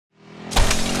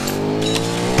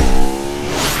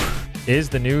Is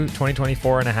the new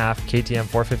 2024.5 KTM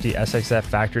 450 SXF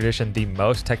Factory Edition the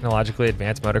most technologically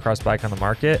advanced motocross bike on the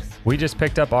market? We just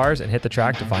picked up ours and hit the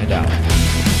track to find out.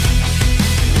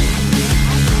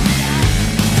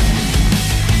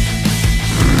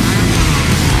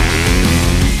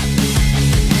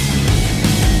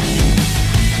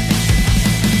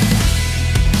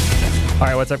 All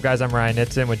right, what's up, guys? I'm Ryan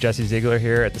Nitzen with Jesse Ziegler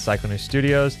here at the Cycle News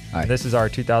Studios. Hi. This is our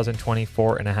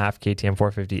 2024.5 KTM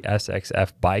 450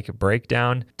 SXF bike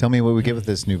breakdown. Tell me what we get with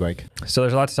this new bike. So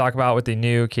there's a lot to talk about with the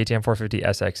new KTM 450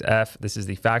 SXF. This is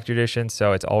the factory edition,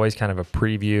 so it's always kind of a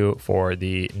preview for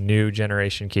the new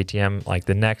generation KTM, like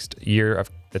the next year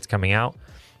that's coming out.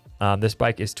 This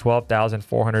bike is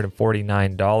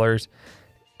 $12,449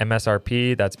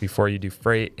 MSRP. That's before you do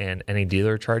freight and any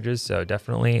dealer charges, so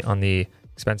definitely on the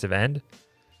expensive end.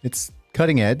 It's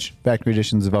cutting edge. Factory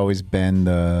editions have always been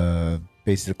the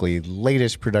basically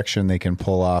latest production they can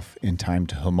pull off in time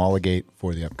to homologate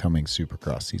for the upcoming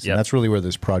Supercross season. Yep. That's really where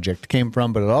this project came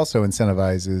from, but it also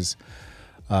incentivizes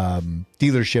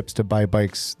dealerships to buy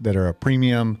bikes that are a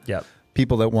premium. Yep.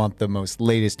 People that want the most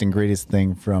latest and greatest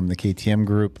thing from the KTM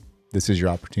group, this is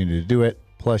your opportunity to do it.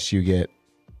 Plus you get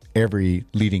every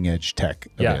leading edge tech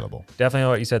available. Yeah, definitely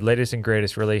what you said, latest and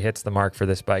greatest, really hits the mark for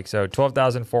this bike. So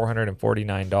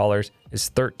 $12,449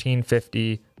 is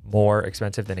 $1,350 more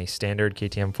expensive than a standard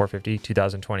KTM 450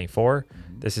 2024.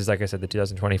 This is, like I said, the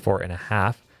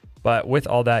 2024.5. But with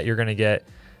all that, you're going to get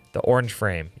the orange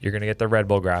frame, you're going to get the Red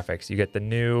Bull graphics, you get the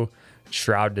new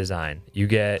shroud design, you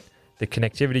get the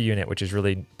connectivity unit, which is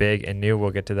really big and new.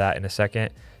 We'll get to that in a second.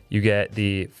 You get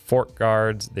the fork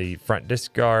guards, the front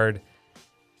disc guard,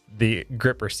 the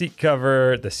gripper seat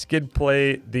cover, the skid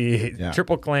plate, the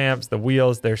triple clamps, the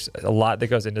wheels. There's a lot that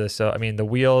goes into this. So, I mean, the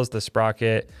wheels, the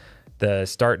sprocket, the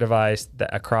start device, the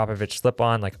Akrapovic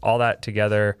slip-on, like all that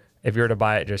together. If you were to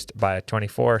buy it, just buy a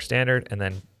 24 standard and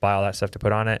then buy all that stuff to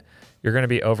put on it, you're going to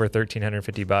be over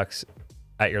 $1,350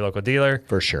 at your local dealer.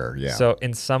 For sure, yeah. So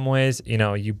in some ways, you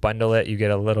know, you bundle it, you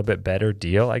get a little bit better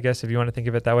deal, I guess, if you want to think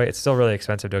of it that way. It's still really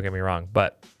expensive, don't get me wrong,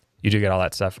 but you do get all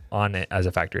that stuff on it as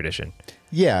a factory edition.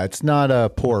 Yeah, it's not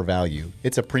a poor value.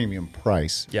 It's a premium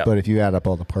price. Yep. But if you add up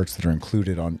all the parts that are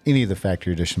included on any of the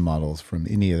factory edition models from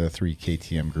any of the three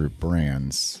KTM group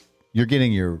brands, you're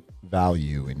getting your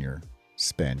value in your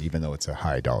spend, even though it's a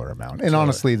high dollar amount. And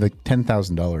honestly, the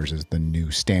 $10,000 is the new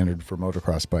standard for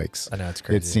motocross bikes. I know, it's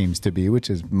crazy. It seems to be,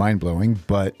 which is mind-blowing.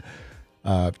 But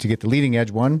to get the leading edge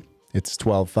one, it's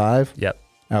 $12,500 Yep.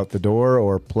 out the door,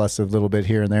 or plus a little bit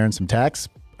here and there and some tax.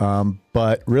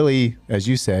 But really, as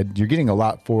you said, you're getting a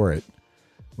lot for it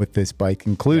with this bike,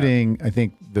 including, I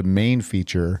think, the main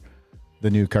feature, the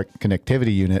new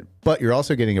connectivity unit, but you're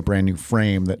also getting a brand new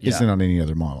frame that isn't on any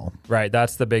other model. Right.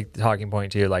 That's the big talking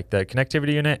point too. Like the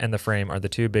connectivity unit and the frame are the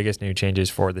two biggest new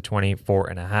changes for the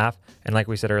 24.5. And like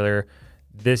we said earlier,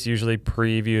 this usually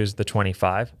previews the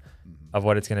 25 of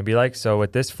what it's going to be like. So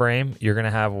with this frame, you're going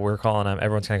to have what we're calling them,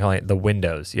 everyone's kind of calling it the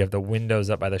windows. You have the windows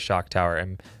up by the shock tower.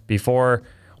 And before,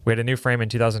 we had a new frame in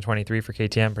 2023 for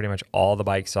KTM. Pretty much all the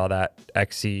bikes saw that.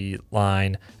 XC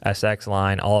line, SX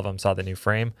line, all of them saw the new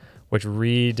frame, which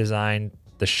redesigned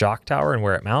the shock tower and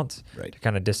where it mounts to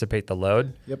kind of dissipate the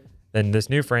load. Yep. Then this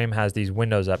new frame has these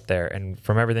windows up there. And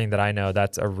from everything that I know,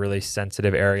 that's a really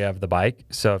sensitive area of the bike.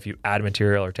 So if you add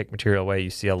material or take material away, you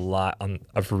see a lot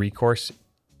of recourse,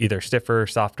 either stiffer,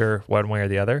 softer, one way or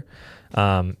the other.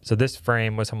 So this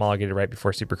frame was homologated right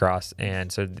before Supercross.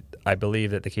 And so I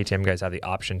believe that the KTM guys have the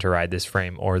option to ride this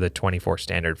frame or the 24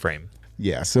 standard frame.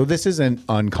 Yeah, so this isn't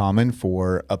uncommon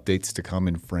for updates to come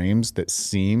in frames that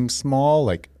seem small,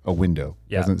 like a window.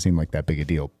 Yeah. Doesn't seem like that big a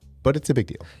deal, but it's a big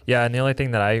deal. Yeah, and the only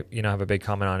thing that I have a big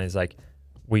comment on is like,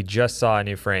 we just saw a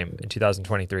new frame in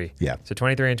 2023. Yeah. So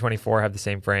 23 and 24 have the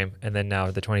same frame, and then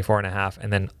now the 24.5,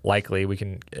 and then likely we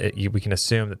can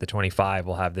assume that the 25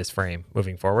 will have this frame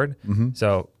moving forward.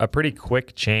 So a pretty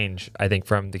quick change, I think,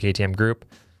 from the KTM group.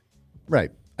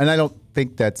 Right, and I don't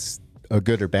think that's a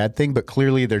good or bad thing, but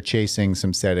clearly they're chasing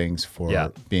some settings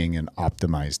for being an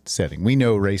optimized setting. We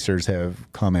know racers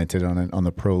have commented on it on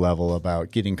the pro level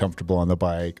about getting comfortable on the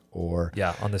bike, or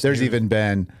on this. There's even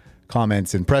been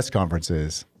comments in press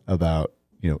conferences about,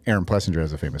 Aaron Plessinger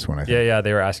has a famous one, I think. Yeah,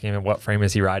 they were asking him what frame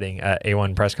is he riding at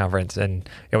A1 press conference, and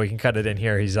we can cut it in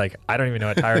here. He's like, I don't even know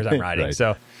what tires I'm riding.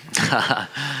 So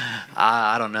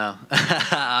I don't know.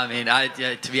 I mean,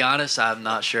 to be honest, I'm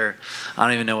not sure. I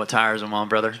don't even know what tires I'm on,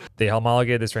 brother. They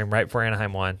homologated this frame right before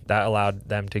Anaheim 1. That allowed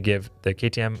them to give the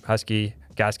KTM Husky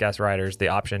gas riders the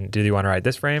option: do you want to ride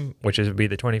this frame, which would be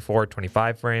the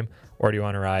 24-25 frame, or do you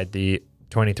want to ride the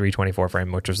 23-24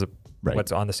 frame, which was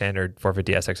what's on the standard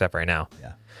 450 SXF right now?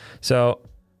 Yeah. So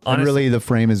And really, the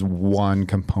frame is one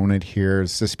component here.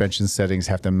 Suspension settings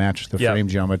have to match the frame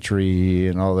geometry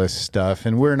and all this stuff.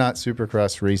 And we're not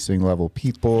supercross racing level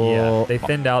people. Yeah, they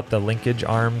thinned out the linkage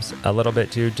arms a little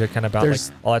bit too to kind of balance.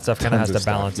 Like, all that stuff kind of has to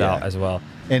balance out as well.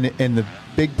 And the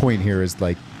big point here is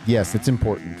like, yes, it's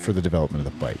important for the development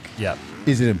of the bike. Yeah.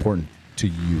 Is it important to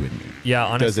you and me? Yeah,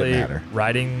 honestly, does it matter?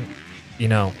 Riding,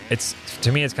 it's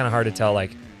to me, it's kind of hard to tell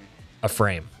like a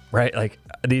frame, right? Like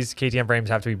these KTM frames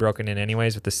have to be broken in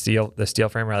anyways with the steel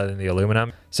frame rather than the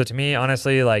aluminum. So to me,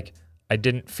 honestly, like I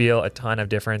didn't feel a ton of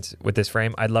difference with this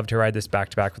frame. I'd love to ride this back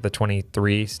to back with the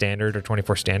 23 standard or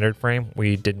 24 standard frame.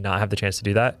 We did not have the chance to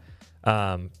do that.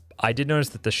 I did notice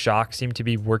that the shock seemed to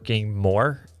be working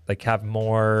more, like have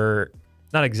more,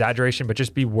 not exaggeration, but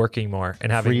just be working more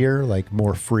and having freer, like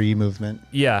more free movement.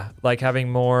 Yeah, like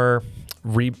having more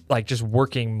like just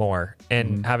working more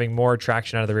and having more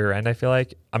traction out of the rear end. I feel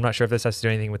like I'm not sure if this has to do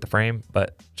anything with the frame,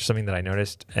 but just something that I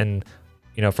noticed. And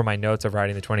from my notes of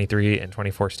riding the 23 and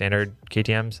 24 standard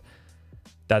KTMs,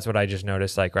 that's what I just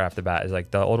noticed like right off the bat is like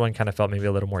the old one kind of felt maybe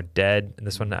a little more dead, and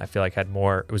this one I feel like had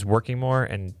more, it was working more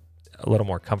and a little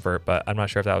more comfort, but I'm not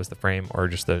sure if that was the frame or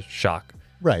just the shock.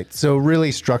 Right. So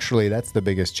really structurally, that's the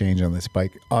biggest change on this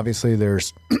bike. Obviously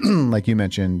there's, like you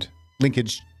mentioned,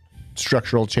 linkage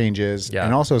structural changes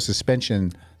and also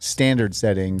suspension standard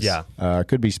settings.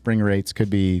 Could be spring rates, could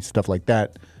be stuff like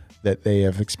that they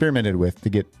have experimented with to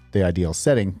get the ideal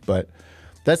setting. But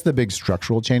that's the big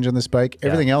structural change on this bike.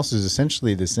 Everything else is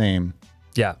essentially the same.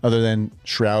 Yeah. Other than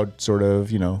shroud sort of,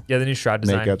 the new shroud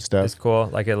design makeup stuff is cool.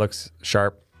 Like it looks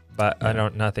sharp. But I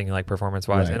don't, nothing like performance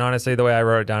wise. Right. And honestly, the way I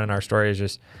wrote it down in our story is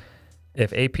just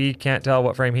if AP can't tell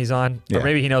what frame he's on, or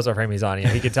maybe he knows what frame he's on,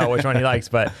 he can tell which one he likes.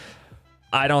 But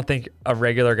I don't think a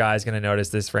regular guy is going to notice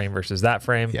this frame versus that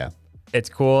frame. Yeah. It's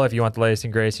cool if you want the latest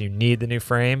and greatest, you need the new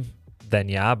frame, then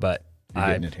but you're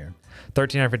getting it here.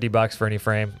 $1,350 for any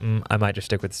frame. I might just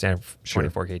stick with the standard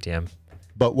 24 KTM.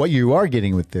 But what you are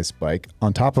getting with this bike,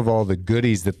 on top of all the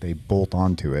goodies that they bolt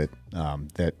onto it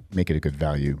that make it a good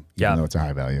value, even though it's a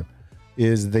high value,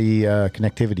 is the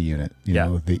connectivity unit. You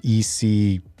know, the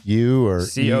ECU or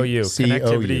COU,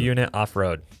 connectivity unit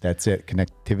off-road. That's it,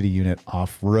 connectivity unit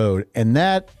off-road. And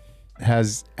that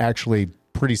has actually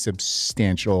pretty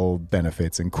substantial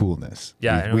benefits and coolness.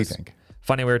 Yeah, we think.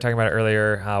 Funny, we were talking about it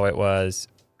earlier, how it was,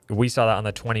 we saw that on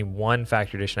the 21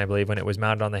 factory edition, I believe, when it was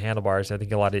mounted on the handlebars. I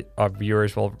think a lot of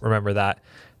viewers will remember that.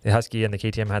 The Husky and the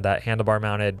KTM had that handlebar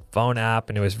mounted phone app,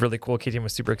 and it was really cool. KTM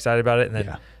was super excited about it. And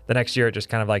then the next year it just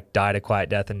kind of like died a quiet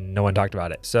death and no one talked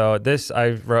about it. So this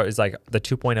I wrote is like the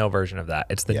 2.0 version of that.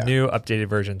 It's the new updated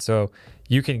version. So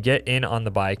you can get in on the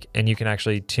bike and you can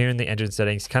actually tune the engine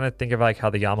settings. Kind of think of like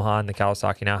how the Yamaha and the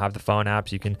Kawasaki now have the phone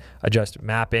apps. You can adjust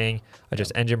mapping,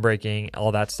 adjust engine braking,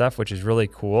 all that stuff, which is really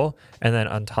cool. And then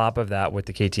on top of that, with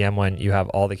the KTM one, you have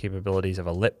all the capabilities of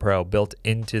a Lit Pro built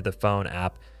into the phone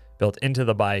app, built into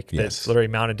the bike that's literally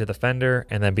mounted to the fender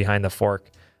and then behind the fork.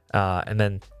 And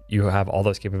then you have all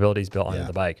those capabilities built onto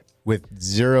the bike. With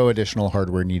zero additional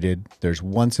hardware needed. There's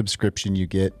one subscription you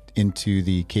get into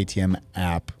the KTM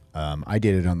app. I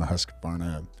did it on the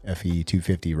Husqvarna FE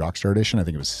 250 Rockstar Edition. I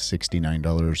think it was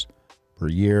 $69 per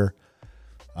year.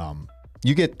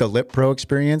 You get the Lit Pro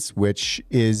experience, which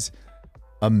is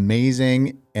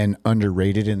amazing and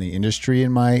underrated in the industry,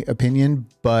 in my opinion.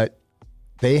 But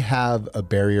they have a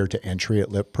barrier to entry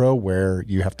at Lit Pro where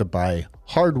you have to buy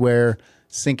hardware,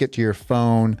 sync it to your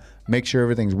phone, make sure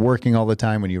everything's working all the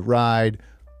time when you ride,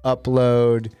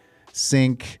 upload,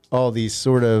 sync, all these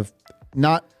sort of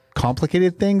not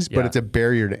complicated things, but it's a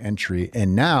barrier to entry.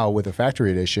 And now with a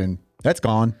factory edition, that's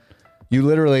gone. You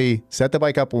literally set the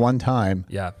bike up one time,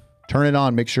 turn it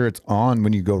on, make sure it's on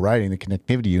when you go riding, the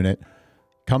connectivity unit,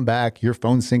 come back, your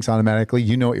phone syncs automatically.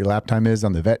 You know what your lap time is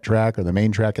on the vet track or the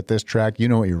main track at this track. You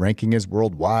know what your ranking is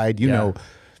worldwide. You know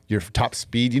your top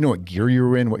speed. You know what gear you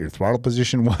were in, what your throttle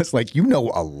position was. Like, you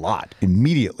know a lot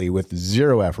immediately with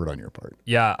zero effort on your part.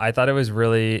 Yeah, I thought it was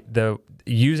really,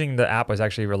 using the app was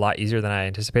actually a lot easier than I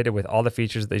anticipated with all the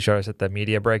features that they showed us at the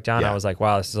media breakdown. I was like,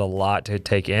 wow, this is a lot to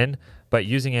take in. But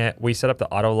using it, we set up the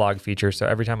auto log feature. So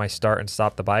every time I start and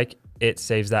stop the bike, it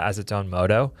saves that as its own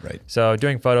moto. Right. So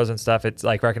doing photos and stuff, it's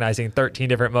like recognizing 13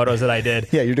 different motos that I did.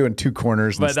 Yeah, you're doing 2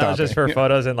 corners and But that was just for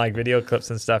photos and like video clips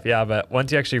and stuff. Yeah, but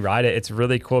once you actually ride it, it's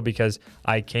really cool because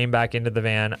I came back into the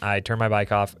van, I turned my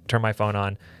bike off, turned my phone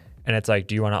on, and it's like,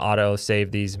 do you want to auto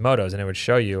save these motos? And it would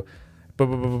show you,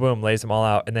 boom, boom, boom, boom, lays them all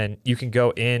out. And then you can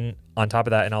go in on top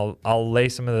of that, and I'll lay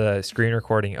some of the screen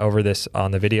recording over this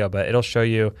on the video, but it'll show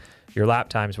you your lap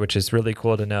times, which is really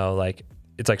cool to know. Like,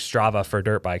 it's like Strava for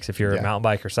dirt bikes. If you're a mountain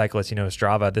bike or cyclist, you know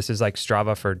Strava. This is like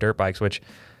Strava for dirt bikes, which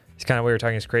it's kind of what we were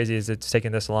talking is crazy is it's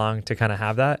taking this long to kind of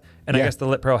have that. And I guess the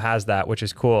Lit Pro has that, which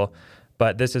is cool.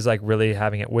 But this is like really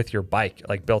having it with your bike,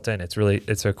 like built in.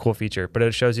 It's a cool feature. But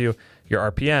it shows you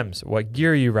your RPMs, what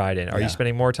gear you ride in. Are you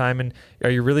spending more time and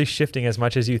are you really shifting as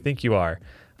much as you think you are?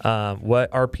 What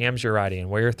RPMs you're riding in,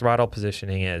 where your throttle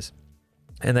positioning is.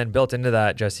 And then built into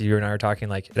that, Jesse, you and I were talking,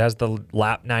 like it has the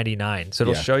lap 99. So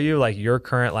it'll show you like your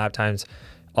current lap times.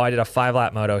 Oh, I did a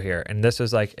 5-lap moto here. And this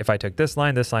was like, if I took this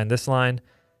line, this line, this line,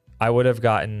 I would have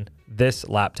gotten this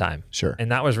lap time. Sure.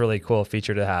 And that was really cool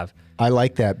feature to have. I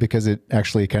like that because it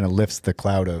actually kind of lifts the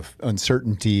cloud of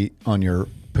uncertainty on your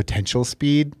potential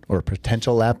speed or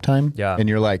potential lap time. Yeah. And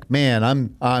you're like, man,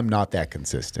 I'm not that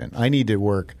consistent. I need to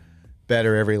work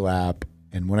better every lap.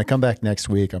 And when I come back next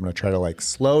week, I'm going to try to like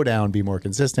slow down, be more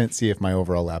consistent, see if my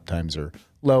overall lap times are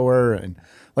lower. And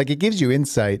like, it gives you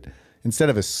insight instead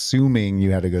of assuming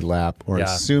you had a good lap or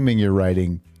assuming you're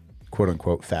riding quote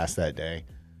unquote fast that day.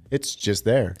 It's just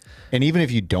there. And even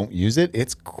if you don't use it,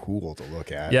 it's cool to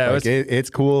look at. Yeah, like it's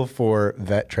cool for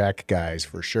vet track guys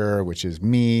for sure, which is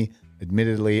me.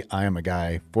 Admittedly, I am a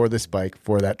guy for this bike,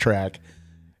 for that track.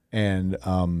 And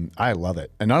I love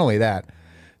it. And not only that,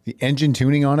 the engine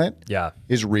tuning on it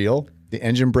is real. The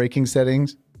engine braking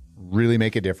settings really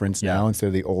make a difference now instead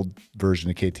of the old version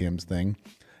of KTM's thing.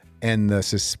 And the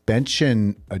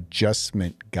suspension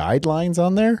adjustment guidelines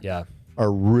on there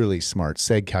are really smart.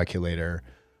 Seg calculator.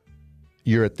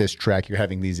 You're at this track, you're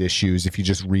having these issues. If you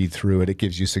just read through it, it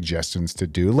gives you suggestions to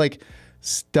do. Like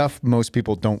stuff most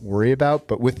people don't worry about,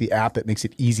 but with the app, it makes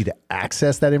it easy to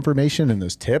access that information and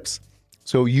those tips.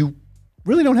 So you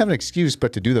really don't have an excuse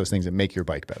but to do those things and make your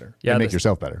bike better and make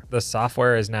yourself better. The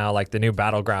software is now like the new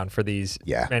battleground for these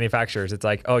manufacturers. It's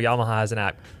like, oh, Yamaha has an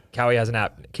app, Cowie has an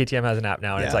app, KTM has an app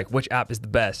now. And it's like, which app is the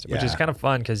best? Which is kind of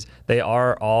fun because they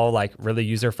are all like really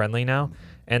user-friendly now.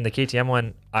 And the KTM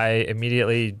one, I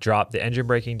immediately dropped the engine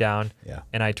braking down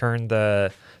and I turned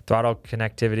the throttle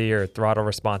connectivity or throttle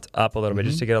response up a little bit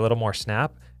just to get a little more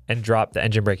snap and dropped the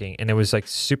engine braking. And it was like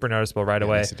super noticeable right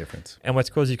away. Makes a difference. And what's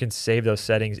cool is you can save those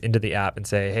settings into the app and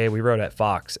say, hey, we rode at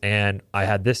Fox and I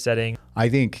had this setting. I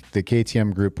think the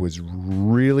KTM group was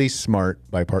really smart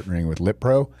by partnering with Lit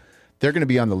Pro. They're going to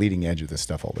be on the leading edge of this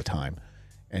stuff all the time.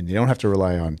 And you don't have to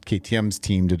rely on KTM's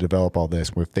team to develop all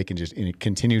this. If they can just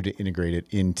continue to integrate it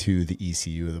into the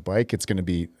ECU of the bike, it's going to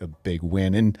be a big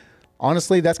win. And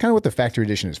honestly, that's kind of what the factory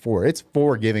edition is for. It's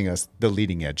for giving us the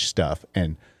leading edge stuff.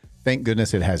 And thank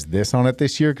goodness it has this on it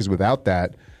this year, because without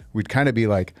that, we'd kind of be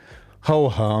like, ho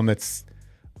hum, it's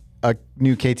a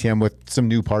new KTM with some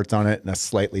new parts on it and a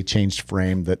slightly changed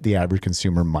frame that the average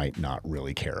consumer might not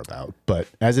really care about. But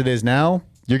as it is now,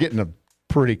 you're getting a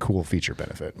pretty cool feature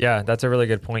benefit. Yeah, that's a really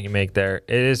good point you make there.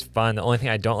 It is fun. The only thing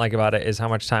I don't like about it is how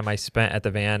much time I spent at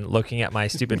the van looking at my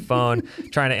stupid phone,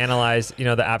 trying to analyze, you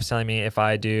know, the app's telling me if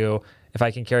I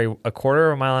can carry a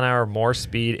quarter of a mile an hour more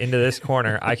speed into this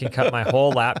corner, I can cut my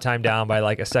whole lap time down by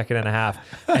like a second and a half.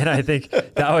 And I think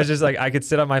that was just like, I could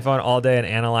sit on my phone all day and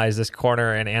analyze this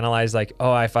corner and analyze like,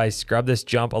 oh, if I scrub this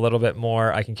jump a little bit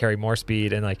more, I can carry more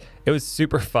speed. And like, it was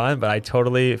super fun, but I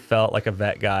totally felt like a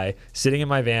vet guy sitting in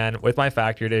my van with my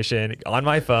factory edition on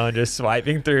my phone, just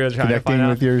swiping through and trying to find out. Connecting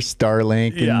with your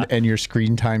Starlink and your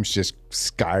screen time's just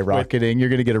skyrocketing. You're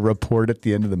going to get a report at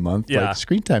the end of the month. Like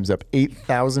screen time's up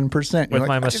 8,000%. With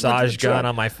my massage gun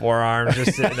on my forearm,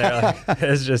 just sitting there. Like,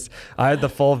 it's just, I had the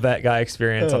full vet guy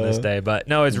experience on this day. But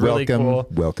no, it's really cool.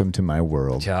 Welcome to my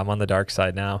world. Yeah, I'm on the dark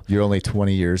side now. You're only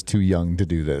 20 years too young to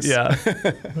do this. Yeah.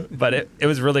 But it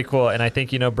was really cool. And I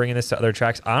think, you know, bringing this to other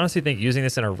tracks, I honestly think using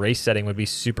this in a race setting would be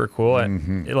super cool.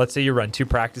 And let's say you run 2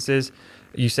 practices.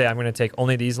 You say, I'm going to take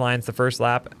only these lines the first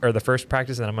lap or the first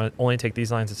practice, and I'm going to only take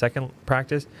these lines the second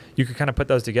practice. You could kind of put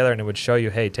those together and it would show you,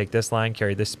 hey, take this line,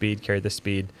 carry this speed, carry this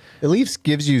speed. At least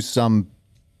gives you some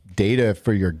data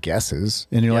for your guesses.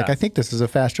 And you're like, I think this is a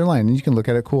faster line. And you can look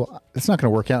at it, cool. It's not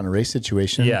going to work out in a race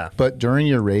situation. Yeah. But during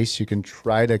your race, you can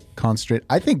try to concentrate.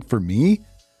 I think for me,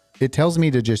 it tells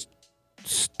me to just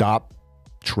stop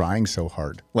trying so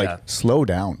hard. Like slow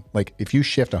down. Like if you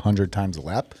shift 100 times a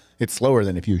lap, it's slower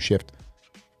than if you shift,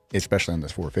 especially on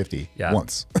this 450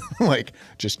 once. Like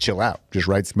just chill out, just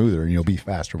ride smoother and you'll be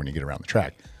faster when you get around the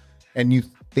track. And you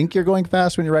think you're going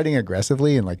fast when you're riding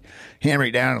aggressively and like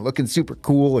hammering down and looking super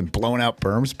cool and blowing out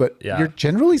berms, but you're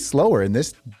generally slower. And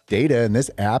this data and this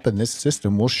app and this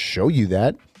system will show you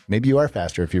that. Maybe you are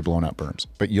faster if you're blowing out berms,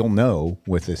 but you'll know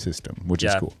with this system, which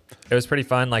is cool. It was pretty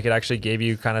fun. Like it actually gave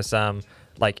you kind of some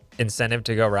like incentive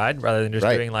to go ride rather than just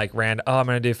Right. doing like I'm going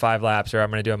to do 5 laps or I'm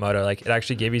going to do a moto. Like it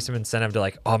actually gave you some incentive to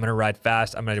like, oh, I'm going to ride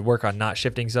fast. I'm going to work on not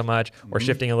shifting so much or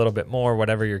shifting a little bit more,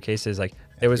 whatever your case is. Like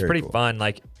it was Very pretty cool. fun.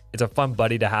 Like it's a fun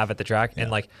buddy to have at the track.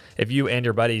 And like if you and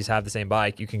your buddies have the same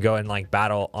bike, you can go and like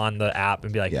battle on the app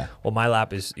and be like, well, my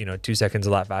lap is, 2 seconds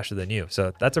a lap faster than you.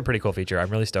 So that's a pretty cool feature. I'm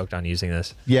really stoked on using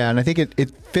this. Yeah, and I think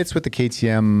it fits with the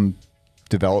KTM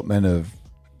development of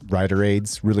rider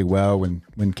aids really well. When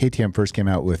KTM first came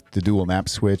out with the dual map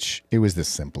switch, it was the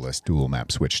simplest dual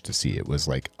map switch to see. It was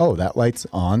like, oh, that light's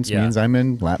on, so means I'm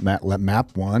in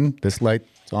map 1. This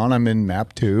light's on, I'm in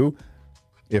map 2.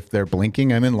 If they're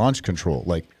blinking, I'm in launch control.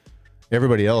 Like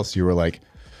everybody else, you were like,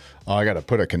 oh, I got to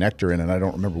put a connector in, and I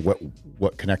don't remember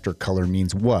what connector color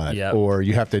means what. Yep. Or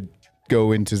you have to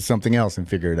go into something else and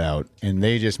figure it out. And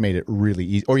they just made it really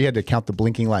easy. Or you had to count the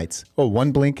blinking lights. Oh,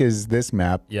 1 blink is this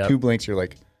map. Yep. 2 blinks, you're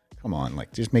like, come on,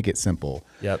 like just make it simple.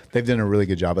 Yep. They've done a really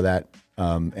good job of that.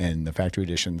 And the factory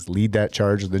editions lead that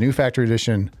charge. The new factory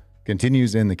edition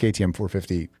continues in the KTM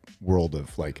 450 world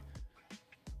of like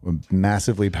a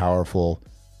massively powerful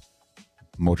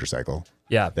motorcycle.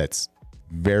 Yeah. That's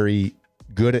very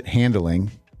good at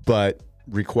handling, but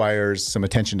requires some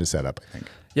attention to set up, I think.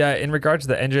 Yeah, in regards to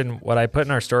the engine, what I put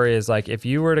in our story is like if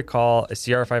you were to call a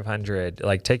CR500,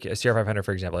 like take a CR500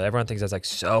 for example, everyone thinks that's like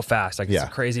so fast, like it's a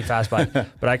crazy fast bike.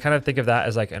 But I kind of think of that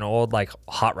as like an old like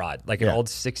hot rod, like an old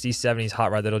 60s, 70s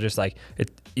hot rod that'll just like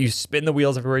you spin the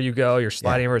wheels everywhere you go, you're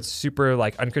sliding over, it's super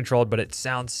like uncontrolled, but it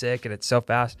sounds sick and it's so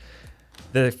fast.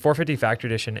 The 450 Factory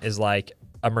Edition is like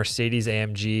a Mercedes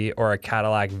AMG or a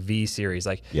Cadillac V series.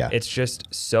 Like it's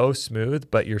just so smooth,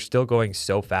 but you're still going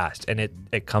so fast and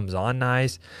it comes on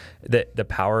nice. The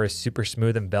power is super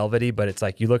smooth and velvety, but it's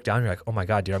like you look down and you're like, oh my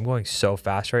God, dude, I'm going so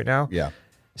fast right now. Yeah.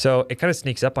 So it kind of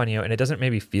sneaks up on you and it doesn't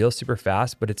maybe feel super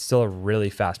fast, but it's still a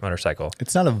really fast motorcycle.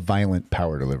 It's not a violent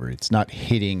power delivery. It's not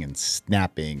hitting and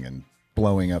snapping and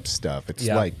blowing up stuff. It's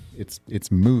like it's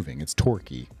moving, it's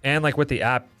torquey. And like with the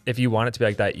app, if you want it to be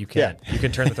like that, you can. You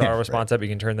can turn the throttle response up, you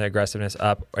can turn the aggressiveness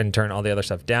up and turn all the other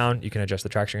stuff down. You can adjust the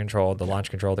traction control, the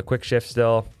launch control, the quick shift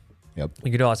still. You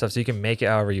can do all that stuff. So you can make it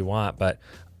however you want. But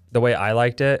the way I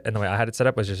liked it and the way I had it set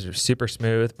up was just super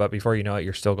smooth. But before you know it,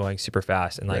 you're still going super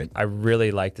fast. And like I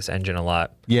really like this engine a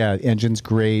lot. Yeah, engine's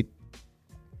great.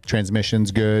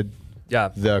 Transmission's good. Yeah.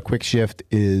 The quick shift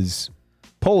is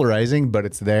polarizing, but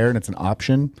it's there and it's an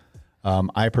option.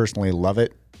 I personally love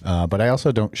it, but I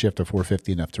also don't shift a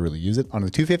 450 enough to really use it. On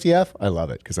the 250F, I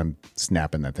love it because I'm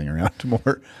snapping that thing around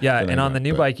more. Yeah, and on the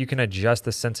new bike, you can adjust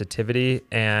the sensitivity,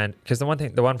 and because the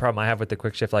one problem I have with the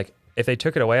quick shift, like if they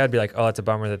took it away, I'd be like, oh, it's a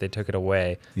bummer that they took it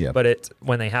away. Yeah. But it's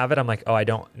when they have it, I'm like, oh, I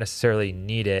don't necessarily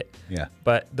need it. Yeah.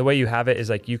 But the way you have it is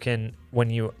like you can, when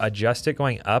you adjust it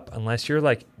going up, unless you're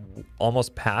like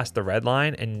almost past the red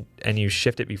line and you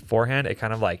shift it beforehand, it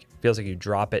kind of like feels like you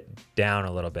drop it down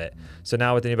a little bit. So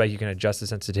now with the new bike, you can adjust the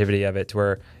sensitivity of it to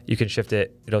where you can shift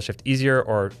it. It'll shift easier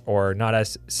or not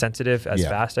as sensitive as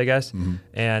fast, I guess.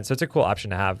 And so it's a cool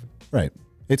option to have. Right.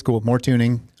 It's cool. More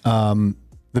tuning.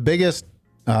 The biggest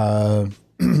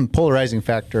polarizing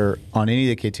factor on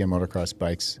any of the KTM motocross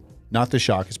bikes, not the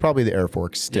shock, it's probably the air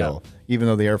fork still. Even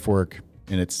though the air fork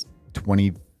in its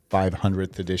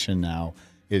 2500th edition now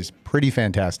is pretty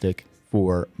fantastic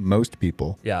for most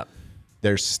people. Yeah.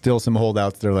 There's still some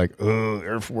holdouts. They're like, oh,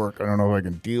 air fork, I don't know if I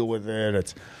can deal with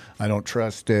it. I don't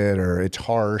trust it, or it's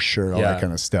harsh, or all that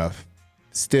kind of stuff.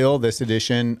 Still, this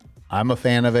edition, I'm a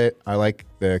fan of it. I like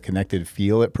the connected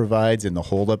feel it provides and the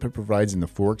holdup it provides in the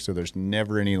fork. So there's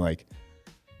never any like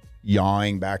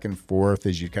yawing back and forth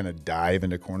as you kind of dive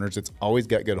into corners. It's always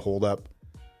got good holdup.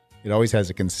 It always has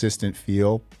a consistent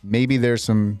feel. Maybe there's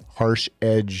some harsh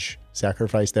edge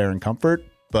sacrifice there in comfort,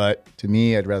 but to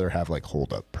me, I'd rather have like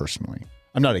holdup personally.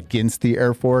 I'm not against the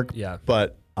air fork,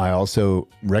 but I also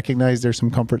recognize there's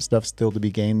some comfort stuff still to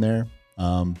be gained there.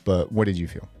 But what did you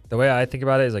feel? The way I think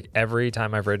about it is like every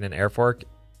time I've ridden an air fork,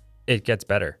 it gets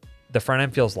better. The front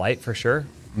end feels light for sure.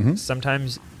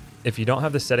 Sometimes if you don't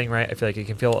have the setting right, I feel like it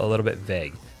can feel a little bit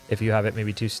vague. If you have it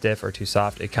maybe too stiff or too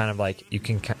soft, it kind of like you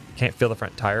can't feel the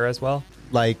front tire as well.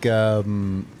 Like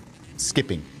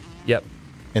skipping. Yep.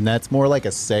 And that's more like a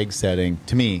seg setting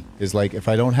to me, is like if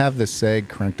I don't have the seg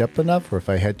cranked up enough, or if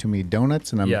I had too many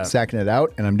donuts and I'm sacking it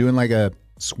out and I'm doing like a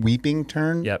sweeping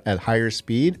turn at higher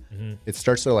speed, it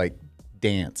starts to like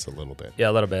dance a little bit. Yeah,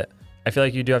 a little bit. I feel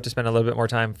like you do have to spend a little bit more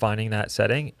time finding that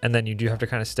setting, and then you do have to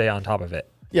kind of stay on top of it.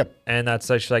 Yep. And that's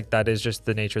such like, that is just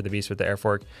the nature of the beast with the air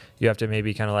fork. You have to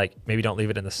maybe kind of like, maybe don't leave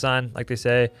it in the sun, like they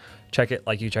say. Check it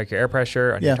like you check your air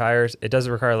pressure on your tires. It does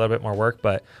require a little bit more work,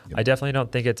 but I definitely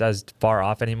don't think it's as far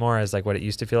off anymore as like what it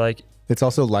used to feel like. It's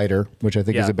also lighter, which I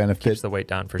think is a benefit. Keeps the weight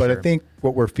down for sure. But I think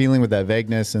what we're feeling with that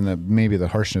vagueness and maybe the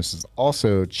harshness is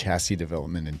also chassis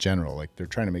development in general. Like they're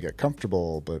trying to make it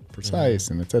comfortable but precise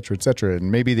and et cetera, et cetera.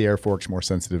 And maybe the air fork's more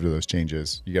sensitive to those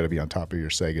changes. You got to be on top of your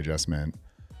seg adjustment.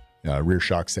 Rear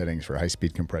shock settings for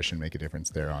high-speed compression make a difference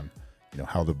there on,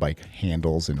 how the bike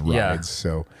handles and rides.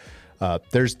 So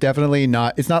there's definitely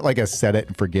not, it's not like a set it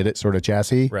and forget it sort of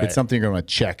chassis. Right. It's something you're going to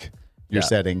check your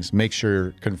settings, make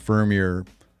sure, confirm your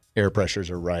air pressures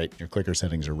are right, your clicker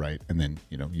settings are right, and then,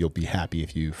 you'll be happy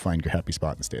if you find your happy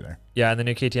spot and stay there. Yeah, and the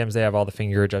new KTMs, they have all the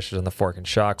finger adjusters on the fork and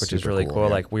shock, which is really cool.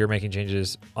 Yeah. Like we were making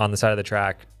changes on the side of the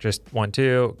track, just 1,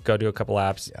 2, go do a couple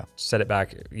laps, set it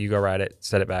back, you go ride it,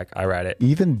 set it back, I ride it.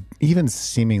 Even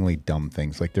seemingly dumb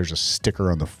things, like there's a sticker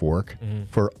on the fork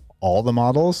for all the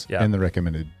models and the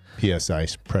recommended PSI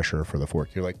pressure for the fork.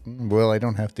 You're like, well, I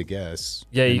don't have to guess.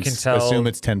 Yeah, you can tell. Assume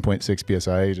it's 10.6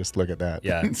 PSI. Just look at that.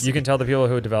 Yeah, you can tell the people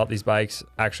who develop these bikes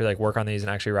actually like work on these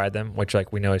and actually ride them, which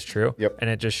like we know is true. Yep.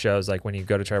 And it just shows like when you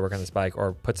go to try to work on this bike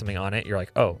or put something on it, you're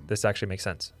like, oh, this actually makes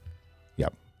sense.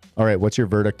 Yep. All right. What's your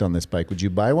verdict on this bike? Would you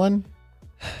buy one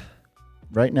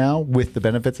right now with the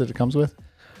benefits that it comes with?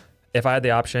 If I had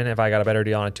the option, if I got a better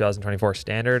deal on a 2024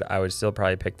 standard, I would still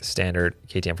probably pick the standard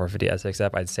KTM 450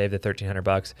 SXF. I'd save the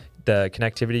 $1,300. The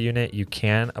connectivity unit you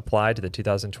can apply to the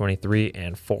 2023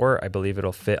 and 4. I believe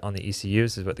it'll fit on the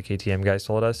ECUs, is what the KTM guys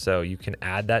told us. So you can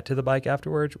add that to the bike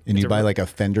afterwards. And you buy like a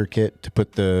fender kit to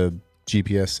put the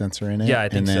GPS sensor in it? Yeah, I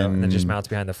think so. And then just mounts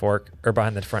behind the fork or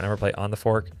behind the front number plate on the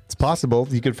fork. It's possible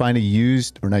you could find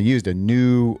a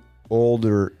new,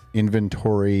 older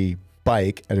inventory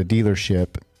bike at a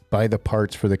dealership, buy the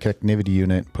parts for the connectivity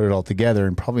unit, put it all together,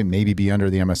 and probably maybe be under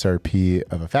the MSRP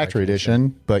of a factory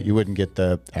edition, but you wouldn't get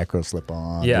the acro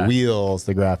slip-on, the wheels,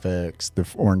 the graphics, the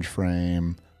orange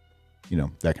frame,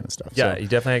 that kind of stuff. Yeah, so, you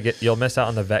definitely you'll miss out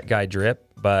on the vet guy drip,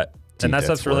 but and that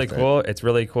stuff's really cool. It's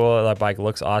really cool. That bike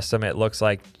looks awesome. It looks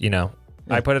like,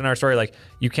 I put in our story, like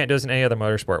you can't do this in any other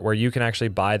motorsport where you can actually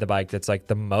buy the bike that's like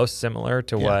the most similar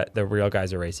to what the real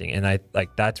guys are racing. And I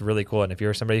like, that's really cool. And if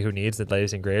you're somebody who needs the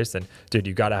latest and greatest, then dude,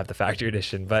 you got to have the factory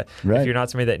edition. But if you're not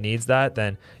somebody that needs that,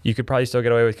 then you could probably still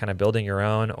get away with kind of building your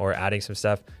own or adding some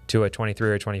stuff to a 23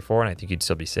 or 24. And I think you'd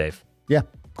still be safe. Yeah,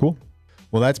 cool.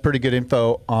 Well, that's pretty good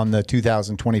info on the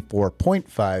 2024.5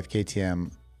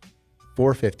 KTM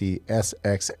 450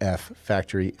 SXF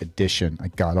factory edition. I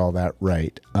got all that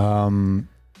right.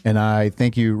 And I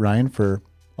thank you, Ryan, for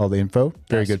all the info.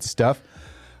 Very good stuff.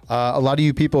 A lot of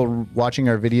you people watching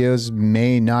our videos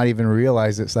may not even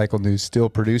realize that Cycle News still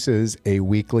produces a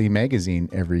weekly magazine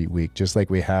every week, just like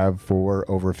we have for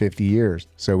over 50 years.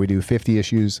 So we do 50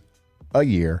 issues a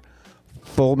year,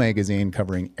 full magazine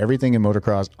covering everything in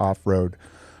motocross, off-road,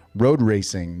 road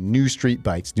racing, new street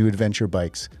bikes, new adventure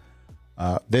bikes.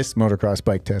 This motocross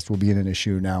bike test will be in an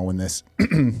issue now when this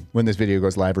when this video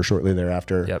goes live or shortly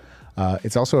thereafter. Yep.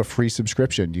 It's also a free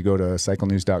subscription. You go to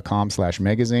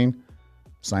cyclenews.com/magazine,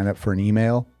 sign up for an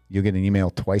email. You'll get an email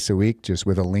twice a week just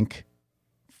with a link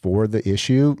for the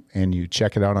issue, and you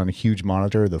check it out on a huge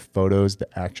monitor. The photos, the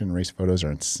action race photos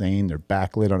are insane. They're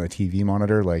backlit on a TV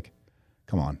monitor. Like,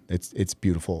 come on. It's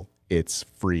beautiful. It's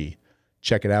free.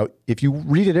 Check it out. If you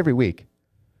read it every week,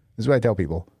 this is what I tell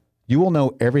people. You will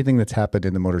know everything that's happened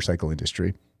in the motorcycle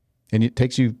industry. And it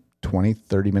takes you 20,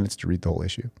 30 minutes to read the whole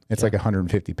issue. It's like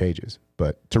 150 pages.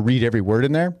 But to read every word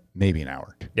in there, maybe an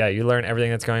hour. Yeah, you learn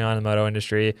everything that's going on in the moto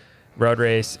industry, road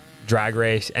race, drag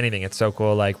race, anything. It's so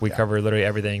cool. Like we cover literally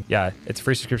everything. Yeah, it's a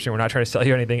free subscription. We're not trying to sell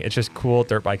you anything. It's just cool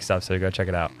dirt bike stuff. So go check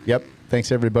it out. Yep.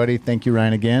 Thanks, everybody. Thank you,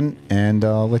 Ryan, again. And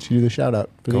I'll let you do the shout out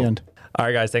for the end. All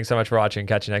right, guys. Thanks so much for watching.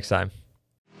 Catch you next time.